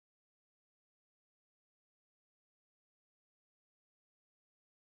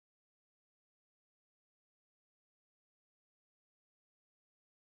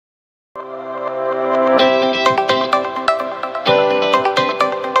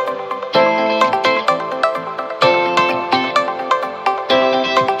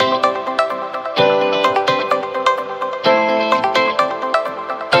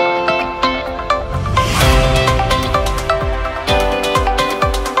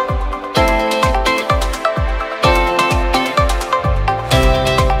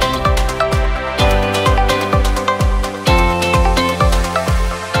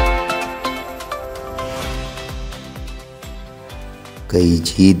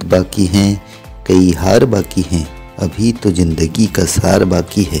जीत बाकी हैं, कई हार बाकी हैं, अभी तो ज़िंदगी का सार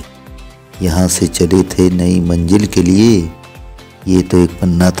बाकी है। यहाँ से चले थे नई मंजिल के लिए, ये तो एक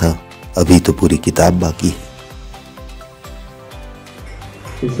पन्ना था, अभी तो पूरी किताब बाकी है।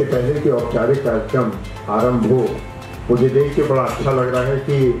 इससे पहले कि औपचारिक कार्यक्रम आरंभ हो, मुझे देख के बड़ा अच्छा लग रहा है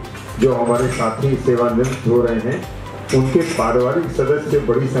कि जो हमारे साथी सेवानिवृत्त हो रहे हैं उनके पारिवारिक सदस्य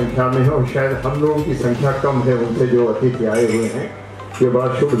बड़ी संख्या में है और शायद हम लोगों की संख्या कम है उनसे जो अतिथि आए हुए हैं। ये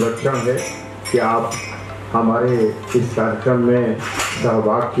बड़ा शुभ लक्षण है कि आप हमारे इस कार्यक्रम में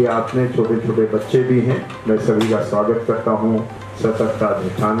सहभाग किया आपने। छोटे छोटे बच्चे भी हैं, मैं सभी का स्वागत करता हूँ सतर्कता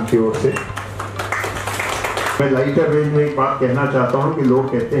अधिष्ठान की ओर से। मैं लाइटर रेंज में एक बात कहना चाहता हूँ कि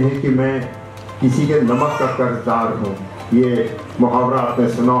लोग कहते हैं कि मैं किसी के नमक का कर्जदार हूँ, ये मुहावरा आपने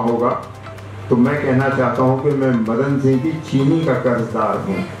सुना होगा। तो मैं कहना चाहता हूँ कि मैं मदन सिंह की चीनी का कर्जदार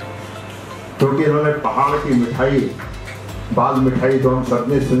हूँ, क्योंकि इन्होंने पहाड़ की मिठाई, बाल मिठाई तो हम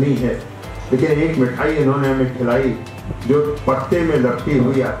सबने सुनी है, लेकिन एक मिठाई इन्होंने हमें खिलाई जो पत्ते में लपटी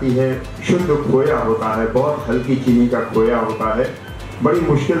हुई आती है, शुद्ध खोया होता है, बहुत हल्की चीनी का खोया होता है। बड़ी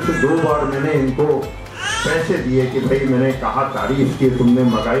मुश्किल से 2 बार मैंने इनको पैसे दिए कि भाई मैंने कहा तारीफ की, तुमने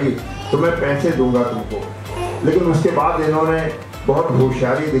मंगाई तो मैं पैसे दूंगा तुमको, लेकिन उसके बाद इन्होंने बहुत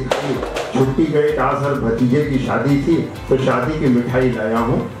होशियारी दिखाई। छुट्टी गए, कहा सर भतीजे की शादी थी तो शादी की मिठाई लाया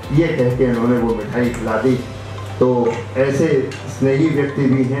हूँ, ये कह के इन्होंने वो मिठाई खिला दी। तो ऐसे स्नेही व्यक्ति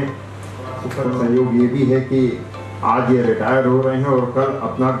भी हैं। सुखद संयोग ये भी है कि आज ये रिटायर हो रहे हैं और कल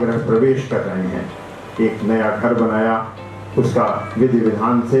अपना गृह प्रवेश कर रहे हैं। एक नया घर बनाया, उसका विधि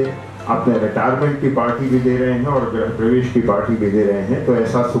विधान से अपने रिटायरमेंट की पार्टी भी दे रहे हैं और गृह प्रवेश की पार्टी भी दे रहे हैं। तो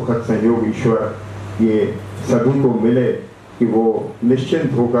ऐसा सुखद संयोग ईश्वर ये सभी को मिले कि वो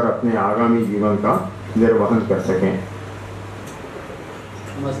निश्चिंत होकर अपने आगामी जीवन का निर्वहन कर सकें।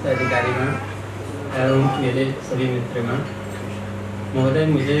 नमस्ते अधिकारीगण एवं मेरे सभी मित्रगण महोदय,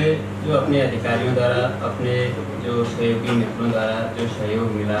 मुझे जो अपने अधिकारियों द्वारा, अपने जो सहयोगी मित्रों द्वारा जो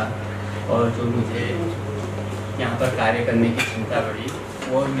सहयोग मिला और जो मुझे यहाँ पर कार्य करने की क्षमता बढ़ी,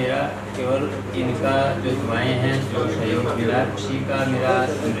 वो मेरा केवल इनका जो दुआएं हैं, जो सहयोग मिला, उसी का मेरा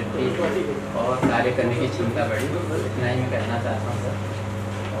समृद्धि और कार्य करने की क्षमता बढ़ी। इतना ही मैं कहना चाहता हूँ सर,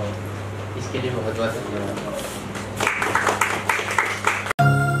 और इसके लिए बहुत बहुत धन्यवाद।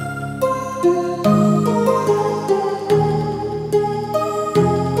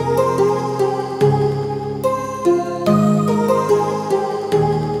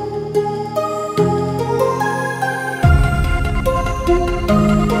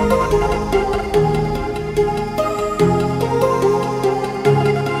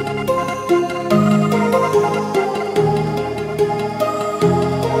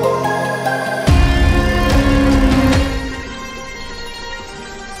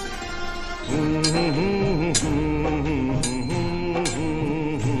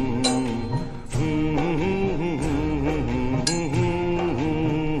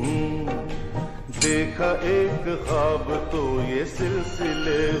 देखा एक ख्वाब तो ये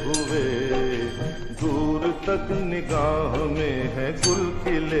सिलसिले हुए, दूर तक निगाह में है गुल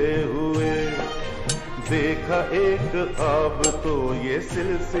खिले हुए। देखा एक ख्वाब तो ये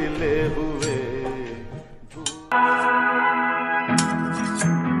सिलसिले हुए।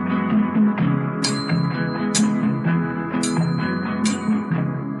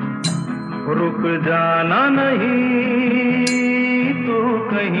 रुक जाना नहीं तू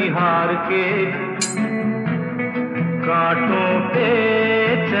कहीं हार के, कांटों पे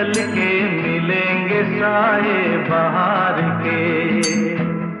चल के मिलेंगे साए बहार के।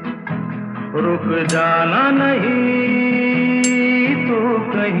 रुक जाना नहीं तू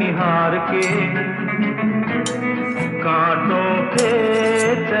कहीं हार के, कांटों पे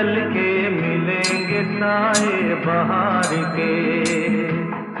चल के मिलेंगे साए बहार के।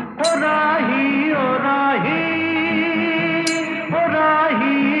 ओ राही ओ राही ओ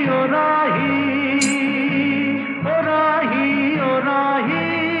राही ओ राही ओ राही ओ राही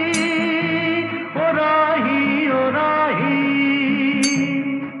ओ राही ओ राही।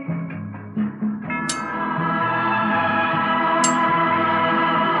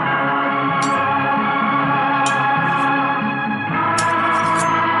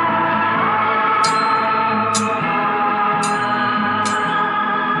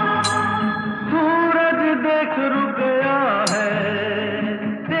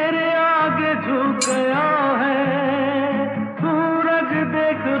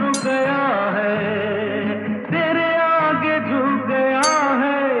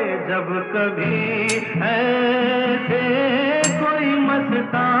 कभी ऐसे कोई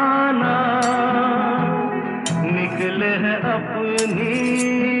मस्ताना निकले है अपनी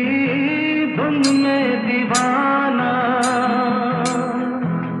धुन में दीवाना।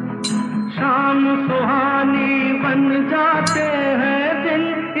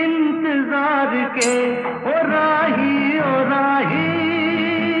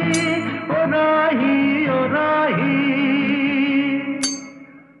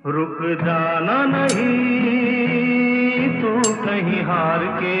 रुक जाना नहीं तू कहीं हार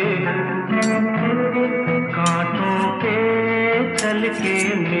के, कांटों के चल के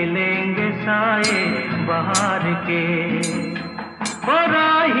मिलेंगे साए बहार के। ओ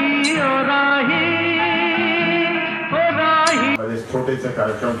राही ओ राही ओ राही। और इस छोटे से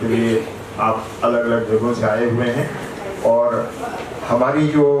कार्यक्रम के लिए आप अलग अलग जगहों से आए हुए हैं और हमारी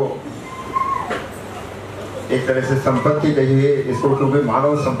जो एक तरह से संपत्ति कहिए इसको, क्योंकि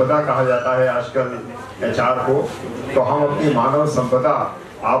मानव संपदा कहा जाता है आजकल एचआर को, तो हम अपनी मानव संपदा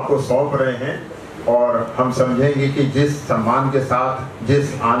आपको सौंप रहे हैं और हम समझेंगे कि जिस सम्मान के साथ,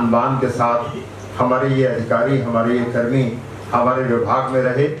 जिस आन बान के साथ हमारे ये अधिकारी, हमारे ये कर्मी हमारे विभाग में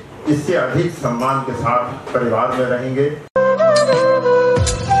रहे, इससे अधिक सम्मान के साथ परिवार में रहेंगे।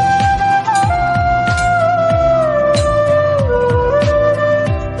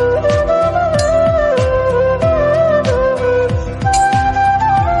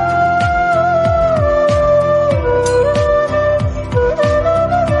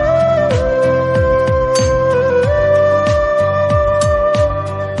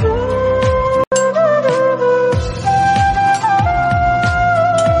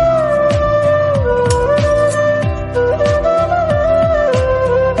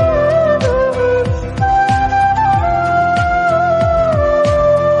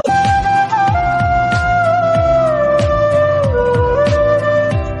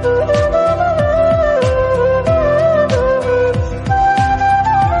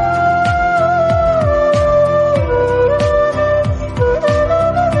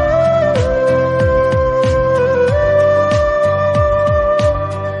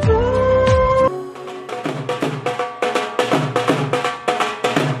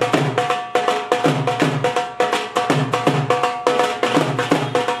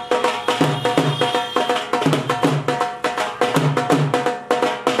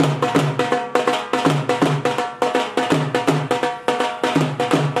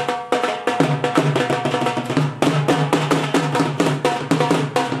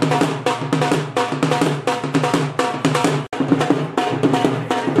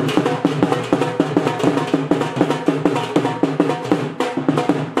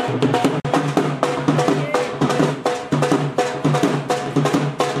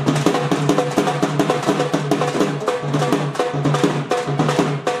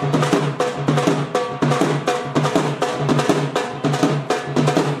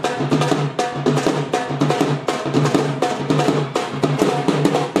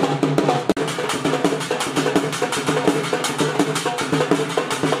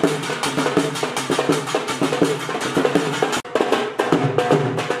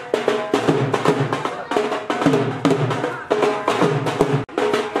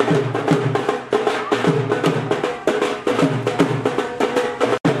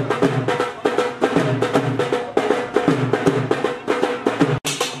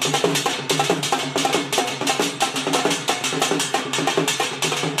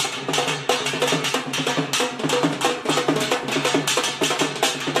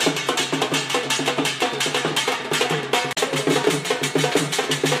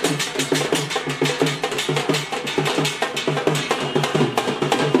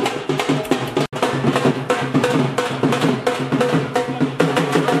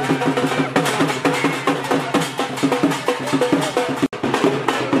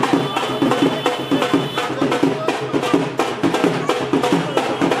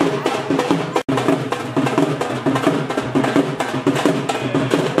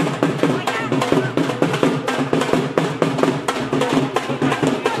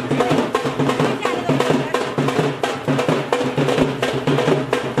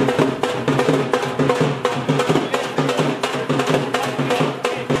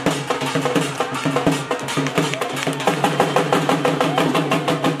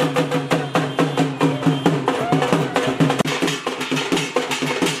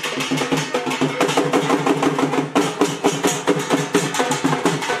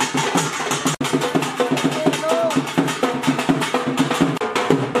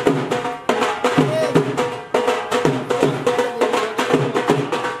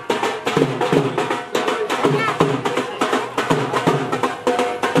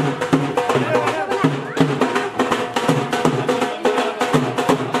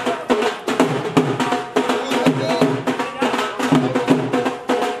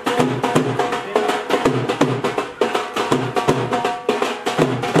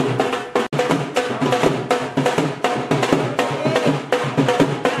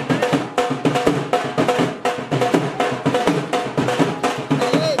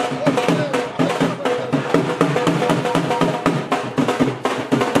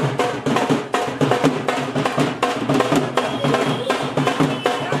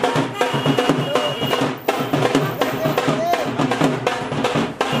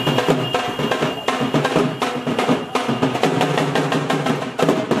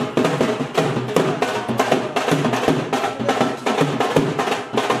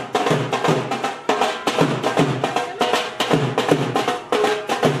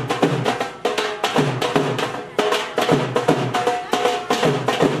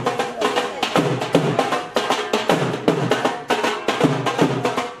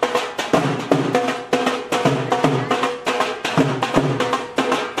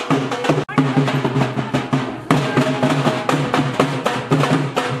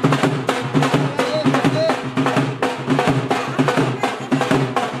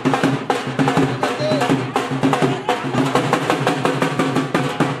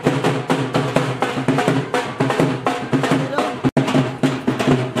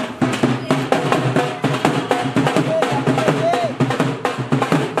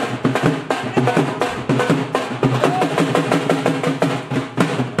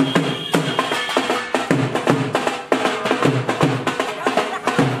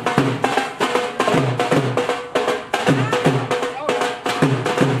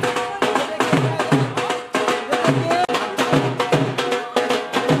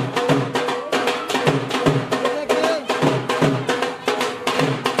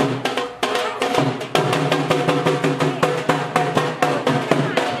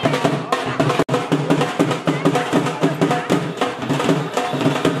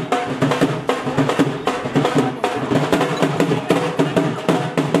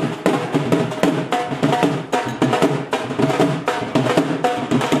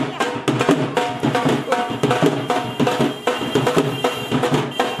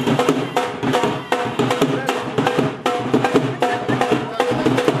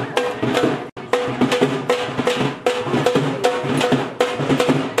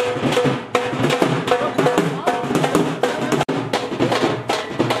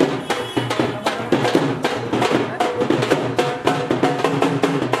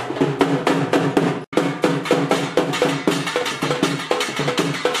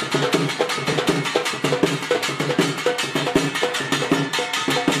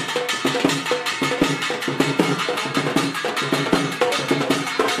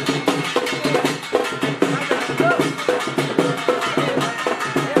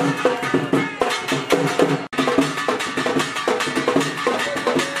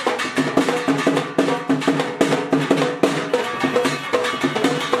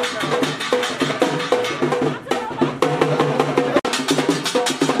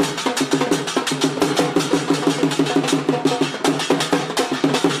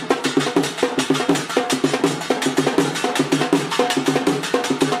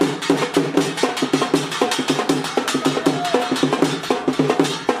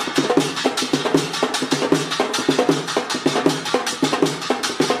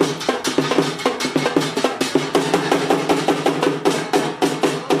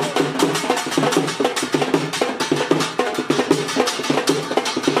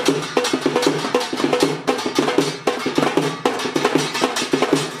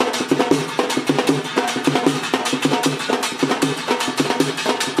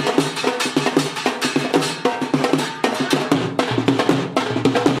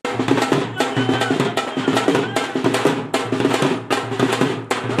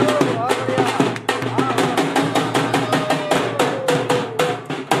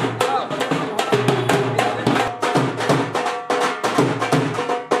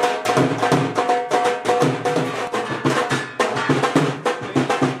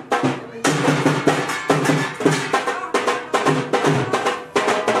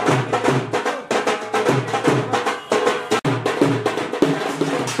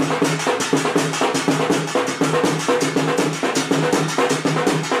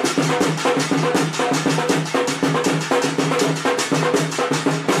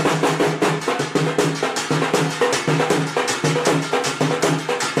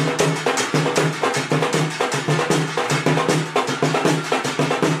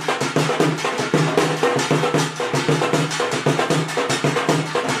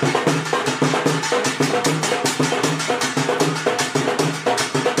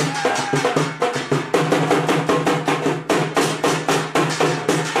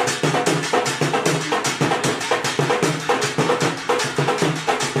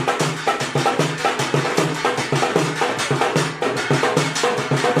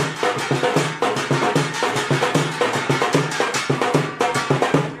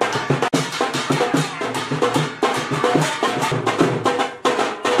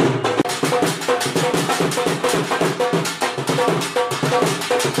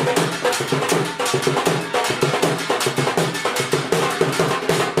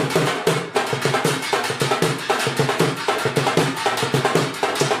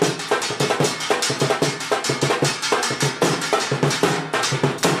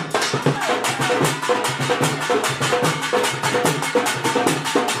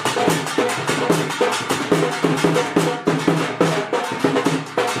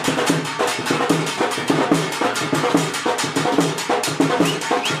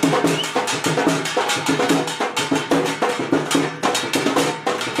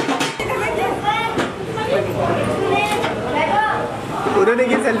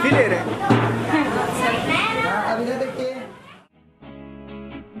 सेल्फी ले रहे हैं। अभी ना देखिए